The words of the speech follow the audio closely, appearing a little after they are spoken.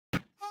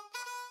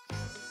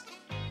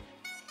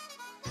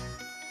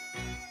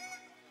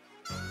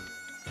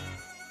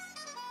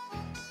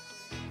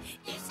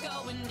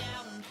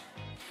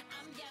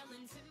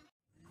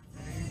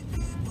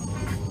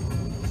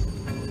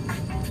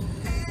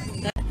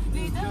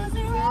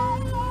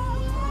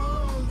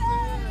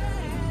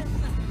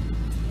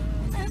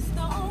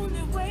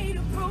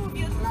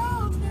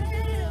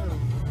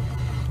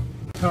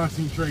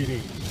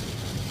concentrating.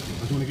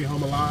 I'm going to get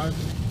home alive.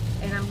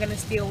 And I'm gonna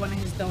steal one of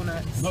his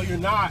donuts. No, you're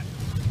not.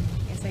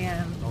 Yes, I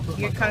am.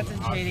 You're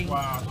concentrating.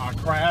 I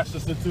crashed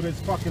us into this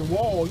fucking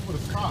wall. You would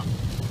have stopped.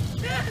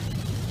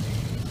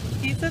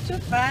 He's such a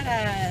fat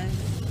ass.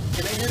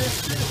 Can they hear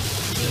this shit?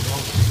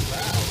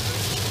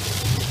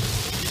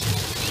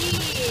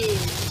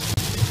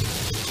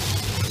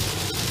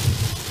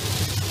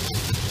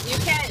 You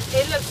can't.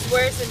 It looks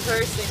worse in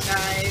person,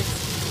 guys.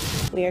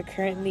 We are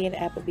currently in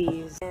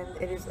Applebee's, and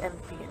it is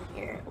empty in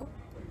here.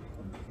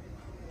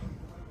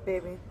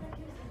 Baby,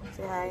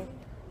 say hi.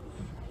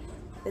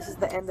 This is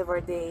the end of our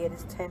day. It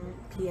is 10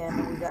 p.m.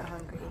 and we got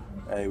hungry.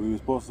 Hey, we were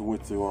supposed to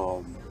went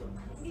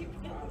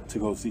to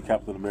go see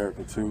Captain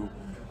America 2,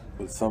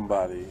 but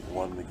somebody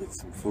wanted to get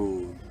some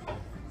food.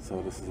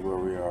 So this is where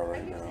we are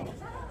right now.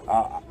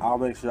 I'll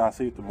make sure I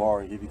see you tomorrow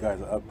and give you guys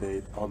an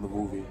update on the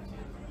movie.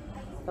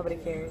 Nobody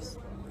cares.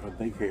 But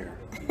they care.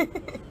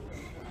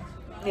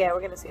 Yeah,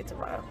 we're gonna see it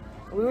tomorrow.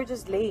 We were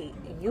just late.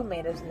 You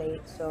made us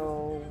late,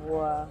 so.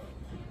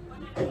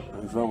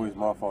 It's always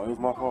my fault. It was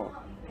my fault.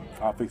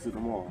 I'll fix it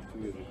tomorrow.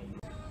 Too easy.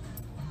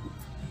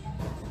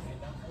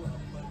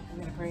 I'm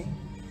gonna pray.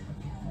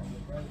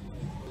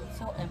 It's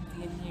so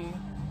empty in here.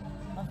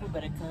 My food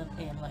better come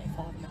in like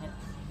 5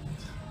 minutes.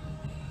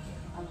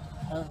 I'm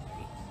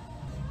hungry.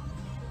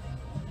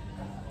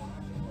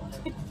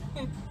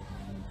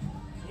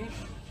 You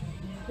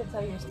can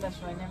tell you're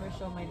special. I never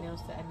show my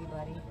nails to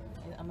anybody.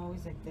 I'm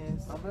always like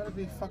this. I better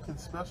be fucking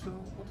special.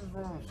 What is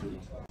wrong with you?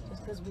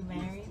 Just because we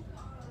married?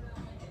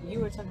 You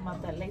were talking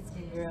about that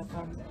light-skinned girl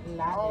from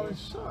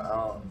Lavish. Oh, shut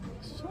up.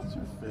 Shut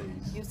your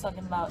face. You was talking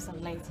about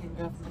some light-skinned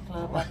girl from the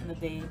club back in the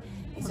day.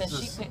 He said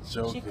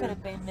she could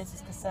have been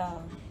Mrs.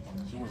 Cassell.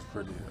 She was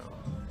pretty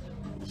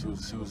though. She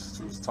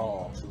was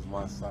tall. She was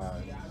my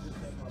size.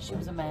 She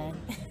was a man.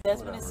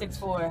 Desmond is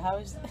 6'4". How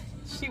is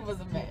she was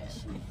a man?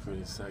 She was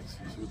pretty sexy.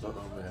 She was like,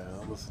 oh man,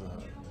 I'm listening.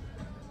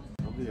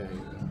 Don't be a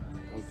hater.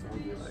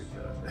 Don't be like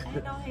that. I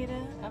ain't no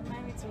hater. I'm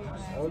married to you.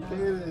 Okay,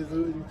 it is. Who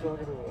are you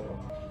talking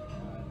about?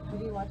 What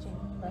are you watching?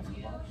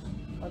 Basketball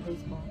or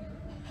baseball?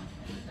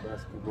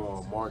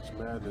 Basketball. March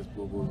Madness,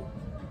 boo boo.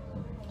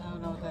 I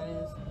don't know what that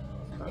is.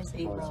 It's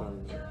April.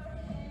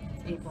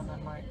 It's April,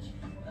 not March.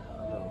 I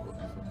know what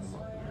the fucking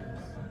month it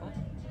is. What?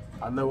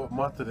 I know what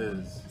month it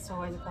is. So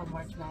why is it called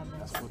March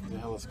Madness? That's what the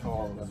hell it's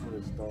called. That's when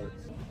it starts.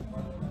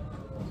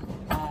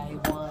 I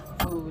want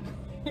food.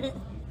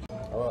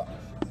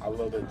 I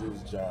love that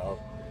dude's job.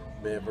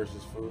 Man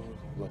versus food.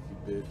 Lucky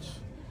bitch.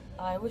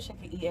 I wish I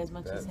could eat as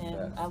much as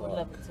him. I would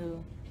love it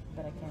too,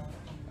 but I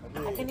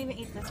can't. I can't even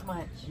eat this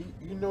much.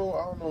 You know,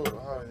 I don't know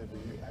how.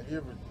 Have you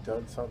ever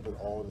done something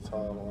all the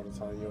time?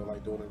 You don't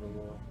like doing it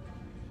anymore.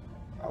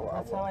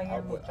 That's how I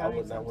am with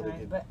driving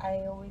sometimes, but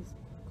I always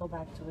go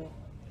back to it.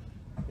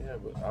 Yeah,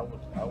 but I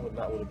would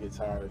not want to get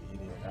tired of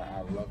eating.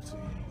 I love to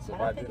eat. So I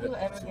don't think you'll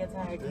ever get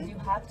tired because you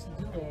have to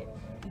do it.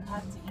 You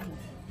have to eat.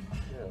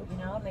 Yeah. You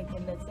know, like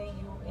and let's say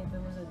if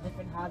it was a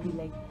different hobby,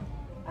 like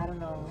I don't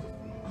know,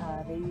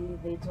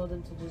 they told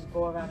him to just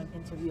go around and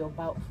interview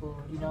about food.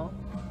 You know,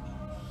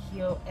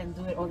 and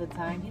do it all the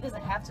time. He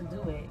doesn't have to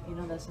do it. You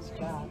know, that's his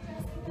job.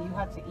 And you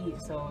have to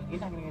eat, so you're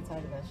not gonna get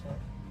tired of that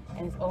shit.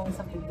 And it's always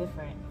something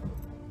different.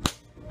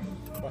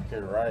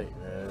 Fucking right,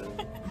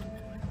 man.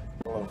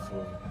 I love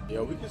food.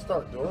 Yeah, we can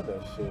start doing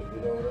that shit.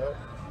 You know that?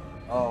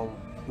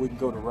 We can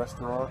go to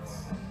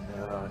restaurants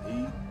and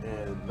eat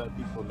and let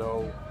people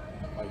know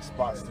like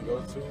spots to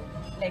go to.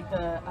 Like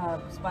the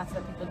spots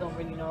that people don't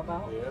really know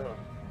about. Yeah.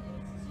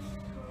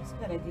 That's a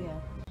good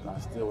idea. I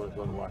still want to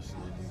go to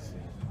Washington D.C.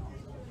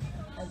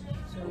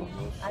 So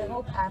I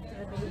hope after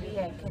the baby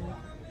I can,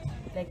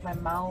 like my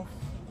mouth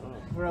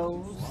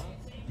grows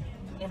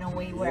in a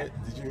way where.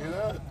 Did you hear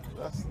that?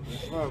 That's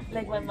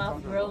like my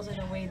mouth grows in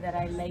a way that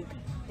I like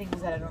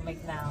things that I don't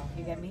like now.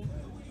 You get me?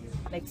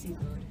 Like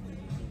seafood.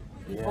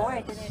 Before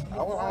I didn't.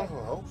 I would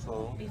hope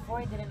so. Before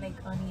I didn't like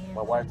onions.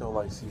 My wife don't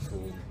like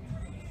seafood.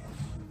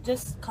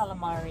 Just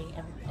calamari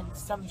and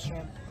some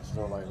shrimp. She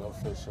don't like no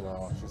fish at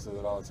all. She says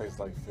it all tastes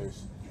like fish.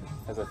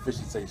 Has a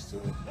fishy taste to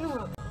it.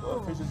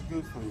 Well, fish is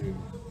good for you.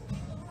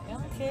 I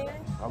don't care.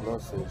 I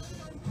love fish.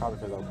 Probably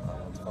because I'm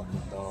a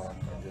fucking dog,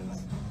 I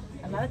guess.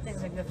 A lot of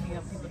things are good for you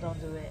and people don't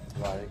do it.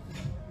 Like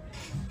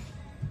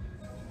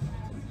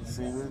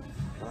semen?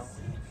 No?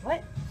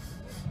 What?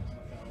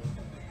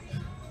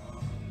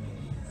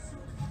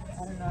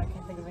 I don't know, I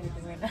can't think of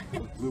anything right now.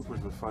 Those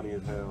bloopers were funny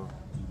as hell.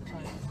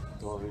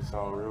 The ones we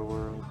saw in Real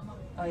World.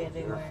 Oh yeah,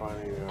 they were.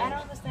 Funny. I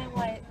don't understand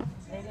why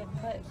they didn't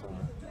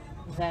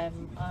put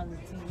them on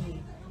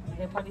TV.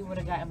 They probably would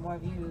have gotten more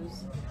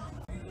views.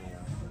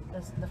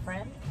 The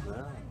friend?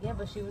 Yeah. Yeah,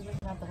 but she was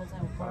making out the whole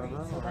time recording,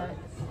 so that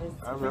is.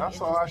 I mean, I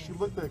saw how she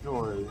looked at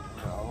Corey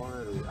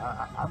already.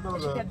 I know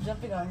that. She kept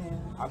jumping on him.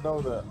 I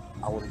know that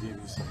I want to give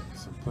you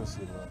some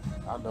pussy, but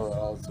I know it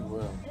all too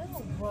well.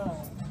 Ew, what?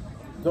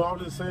 No, I'm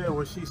just saying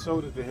when she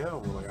showed it to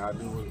him, like I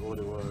knew what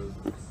it was.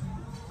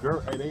 Girl,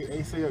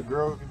 they say a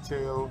girl can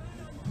tell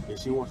if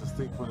she wants to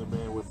stick with a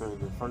man within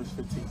the first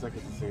 15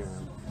 seconds of seeing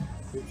him.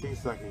 15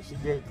 seconds. She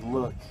gave the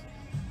look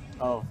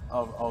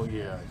Oh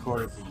yeah,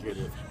 Corey can get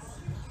it.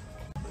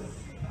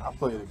 I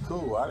played it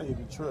cool. I didn't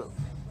even trip.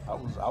 I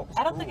was I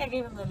don't cool. think I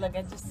gave him the look.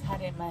 I just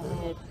had it in my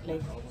head,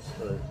 like,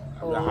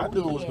 I mean, I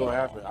knew it was yeah. gonna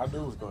happen. I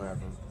knew it was gonna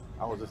happen.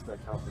 I was just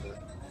that confident.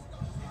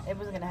 It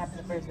wasn't gonna happen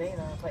the first day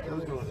though, but It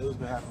was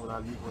gonna happen when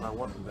I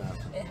wanted it to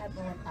happen. it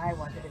happened when I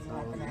wanted it to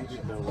happen. You Actually,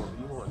 didn't know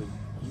what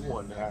you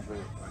wanted to happen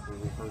like when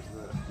we first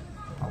met.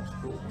 I was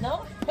cool.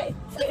 no, I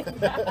did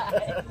not.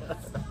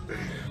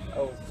 I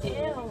was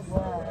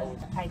cool.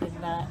 I did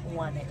not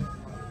want it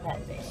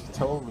that day. She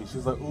told me, she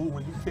was like, "Ooh,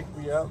 when you pick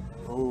me up,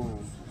 ooh."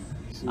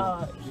 She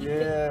was, We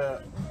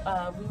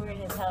were in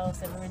his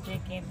house and we were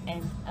drinking,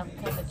 and I'm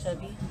kind of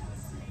chubby,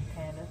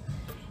 kind of.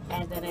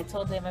 And then I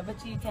told him, I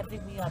bet you can't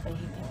pick me up, and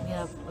he picked me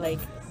up like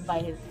by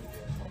his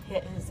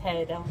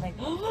head. I'm like,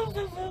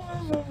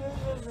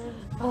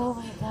 oh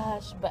my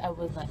gosh! But I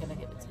was not gonna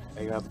give it to him.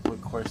 I got to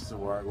put question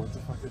mark. What the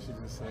fuck did she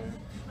just say?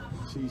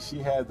 She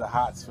had the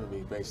hots for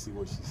me, basically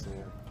what she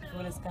said.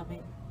 What is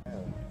coming?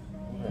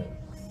 Yeah.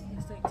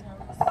 Steak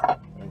Thomas.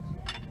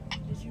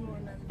 Did you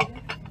want another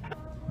beer?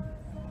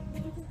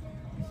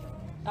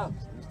 Oh.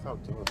 Stop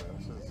doing that.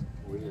 This is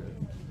weird.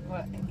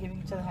 What? Giving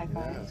each other high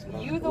fives?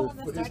 Yes, You the one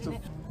that started the-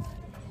 it.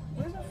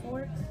 Where's the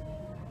fork?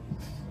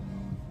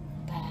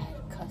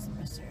 Bad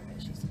customer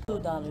service. She's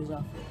 $2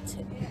 off the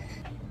tip.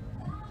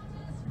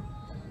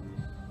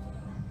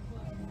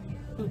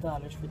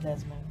 $2 for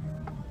Desmond.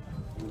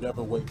 You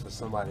never wait for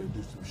somebody to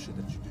do some shit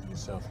that you do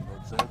yourself, you know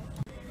what I'm saying?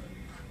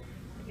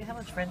 Look at how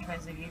much french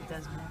fries they gave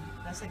Desmond.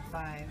 That's like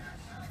 5.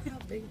 Look how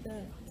big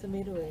that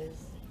tomato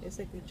is. It's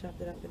like they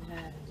chopped it up in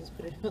half and just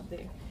put it out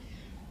there.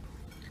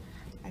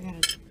 I got a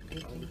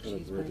bacon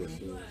cheeseburger.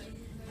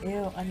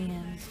 Ew,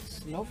 onions.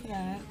 Slow for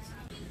that.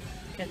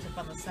 Ketchup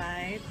on the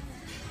side.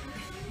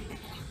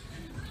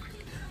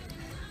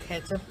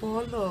 Ketchup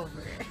all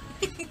over.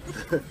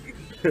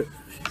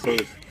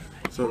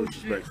 So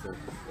disrespectful.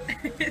 So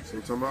what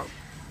you talking about?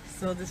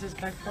 So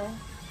disrespectful.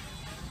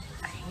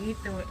 I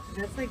hate the way,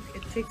 that's like,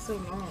 it takes so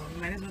long.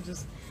 You might as well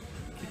just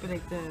keep it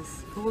like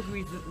this. Who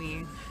agrees with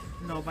me?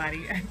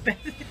 Nobody. I bet.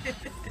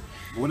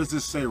 What does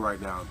this say right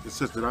now? It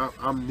says that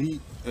I'm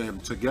neat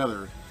and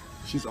together.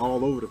 She's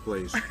all over the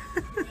place.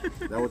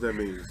 That's what that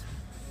means.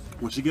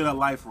 When she get her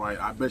life right,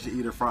 I bet she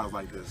eat her fries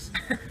like this.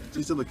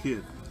 She's still a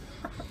kid.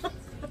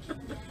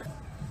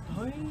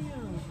 Oh, yeah.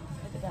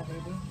 Look at that,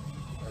 baby.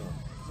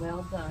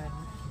 Well done.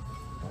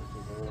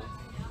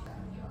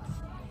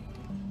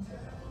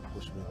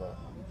 Wish me luck.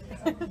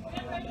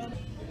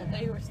 I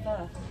thought you were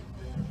stuffed.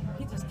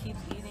 He just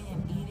keeps eating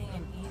and eating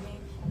and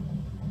eating.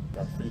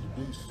 Got to feed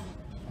the beast.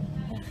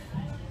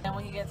 And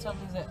when he gets home,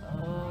 he's like,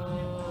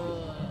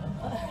 oh.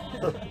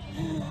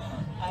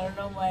 I don't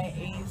know why I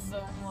ate so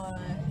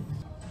much.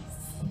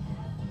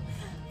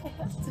 I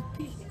have to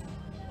pee.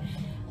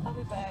 I'll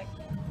be back.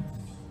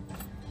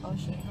 Oh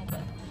shit, hold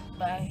on.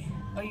 Bye.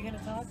 Are you gonna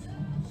talk?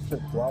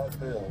 Dry as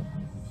hell.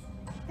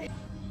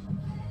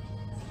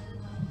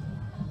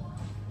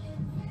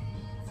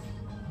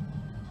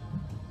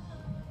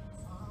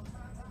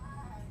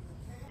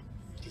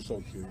 She's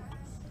so cute.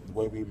 The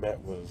way we met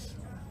was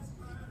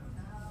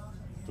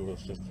through her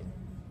sister.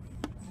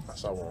 I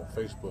saw her on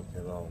Facebook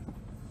and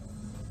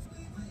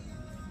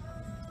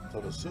so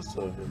the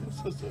sister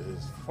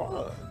is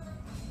fun.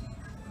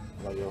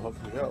 Like, yo, hook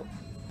me up.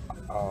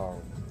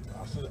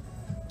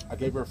 I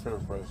gave her a friend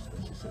request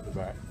and she sent it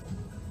back.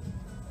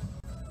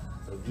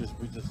 And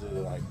we just did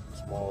like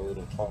small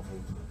little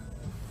talking,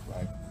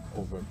 like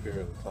over a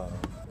period of time.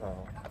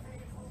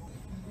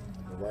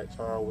 The right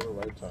time with the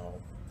right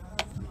time,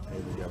 we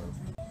came together.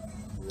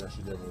 Yeah,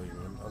 she never leave me.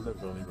 I'm never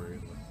gonna leave her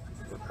either.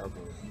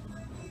 Ever.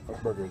 Her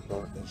burger is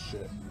burnt and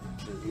shit.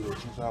 Either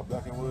she's how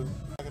black and wood,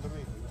 black to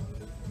me.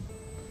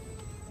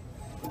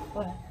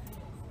 What?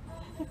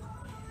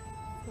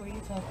 Were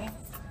you talking?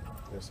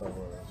 Yes, I was.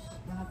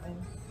 What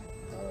happened?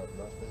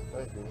 Nothing.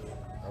 Thank you.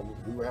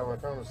 We were having a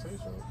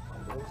conversation.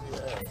 What was he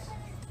asked?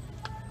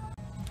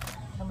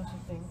 How much you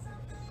think?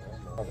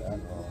 I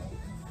don't know.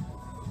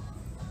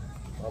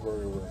 My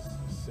burger was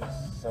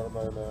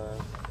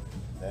 $7.99,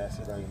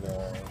 nasty $99,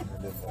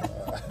 and then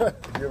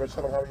you ever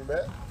tell them how we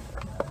met?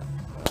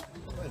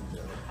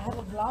 I have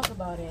a vlog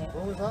about it.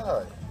 Where was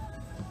I?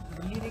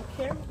 You didn't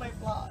care with my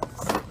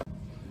vlogs.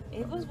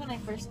 It was when I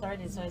first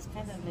started, so it's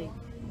kind of like,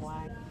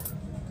 why?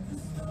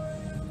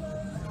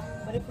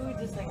 But if we were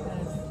just like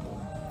this,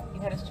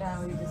 you had a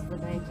straw, we just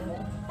look at each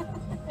other.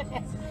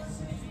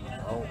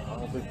 I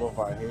don't think both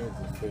our heads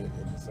would fit in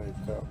the same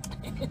cup.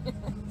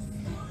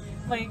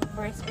 My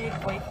first grade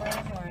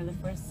boyfriend, or the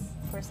first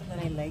person that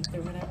I liked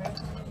or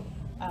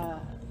whatever,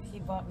 he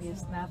bought me a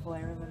Snapple,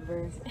 I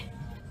remember.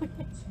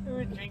 We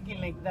were drinking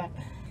like that.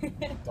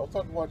 Don't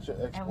talk about your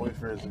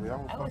ex-boyfriends to me.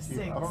 I'm gonna fuck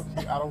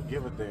you. I don't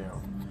give a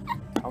damn.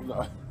 I'm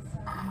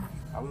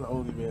the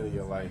only man in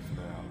your life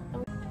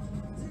now.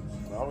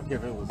 I don't care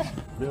if it was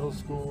middle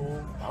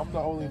school. I'm the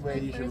only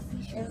man you should.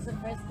 It was the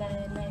first guy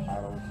I liked. I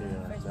don't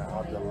care. Now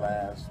I'm the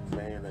last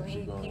man that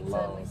you're gonna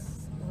love.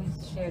 We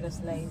shared a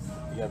slice.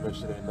 You gotta make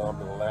sure they know I'm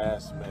the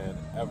last man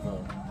ever.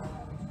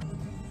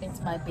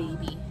 It's my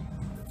baby.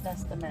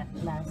 That's the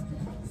last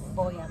thing.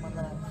 Boy, I'm in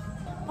love.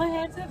 My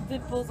hands have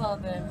dimples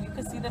on them. You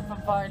can see them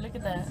from far. Look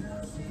at that.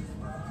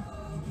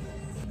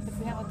 If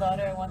we have a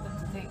daughter, I want to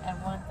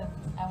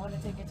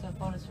take her to a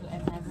photo shoot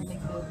and have her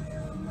like this.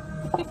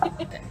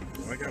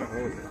 I gotta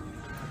hold it.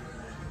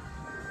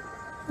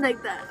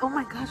 Like that. Oh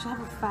my gosh, I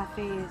have a fat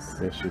face.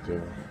 Yes, you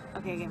do.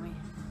 Okay, get me.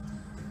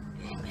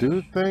 Do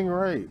the thing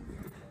right.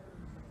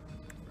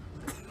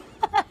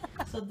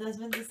 So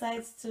Desmond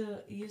decides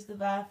to use the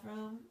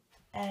bathroom,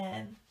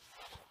 and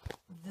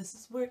this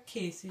is where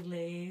Casey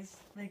lays.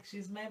 Like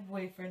she's my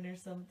boyfriend or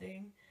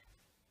something.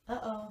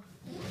 Uh-oh.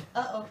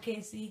 Uh-oh,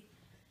 Casey.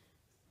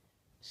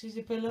 She's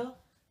your pillow?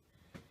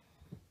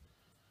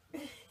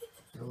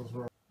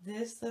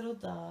 This little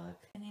dog.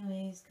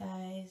 Anyways,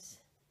 guys,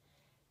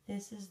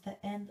 this is the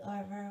end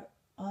of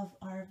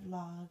our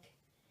vlog.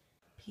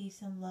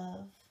 Peace and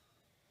love.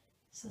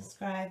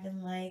 Subscribe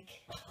and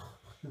like.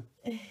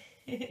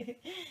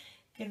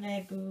 Good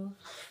night, boo.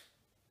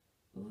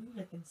 Ooh, you're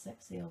looking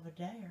sexy over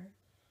there.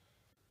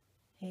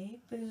 Hey,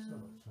 boo.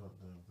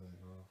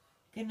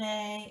 Good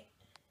night.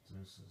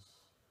 Deuces.